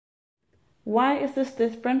Why is this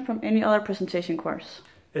different from any other presentation course?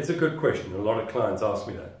 It's a good question. A lot of clients ask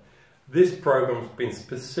me that. This program has been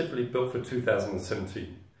specifically built for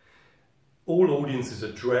 2017. All audiences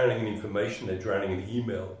are drowning in information, they're drowning in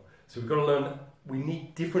email. So we've got to learn, we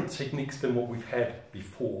need different techniques than what we've had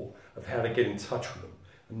before of how to get in touch with them.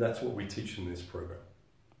 And that's what we teach in this program.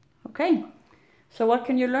 Okay. So what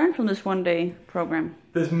can you learn from this one-day program?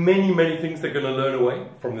 There's many things they're going to learn away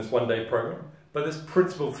from this one-day program, but there's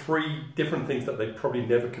principally 3 different things that they probably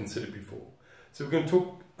never considered before. So we're going to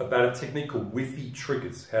talk about a technique called Wi-Fi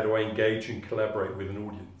triggers. How do I engage and collaborate with an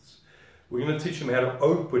audience? We're going to teach them how to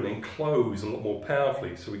open and close a lot more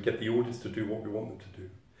powerfully so we get the audience to do what we want them to do.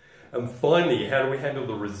 And finally, how do we handle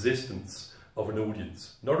the resistance of an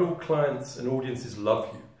audience? Not all clients and audiences love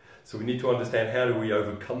you, so we need to understand how do we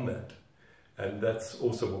overcome that. And that's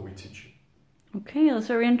also what we teach you. Okay, that's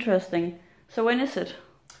very interesting. So when is it?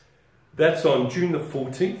 That's on June the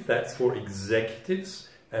 14th. That's for executives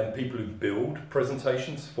and people who build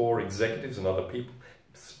presentations for executives and other people,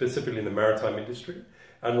 specifically in the maritime industry.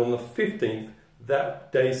 And on the 15th,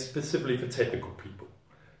 that day is specifically for technical people.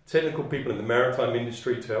 Technical people in the maritime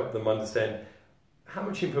industry, to help them understand how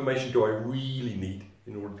much information do I really need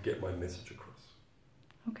in order to get my message across.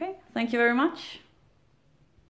 Okay, thank you very much.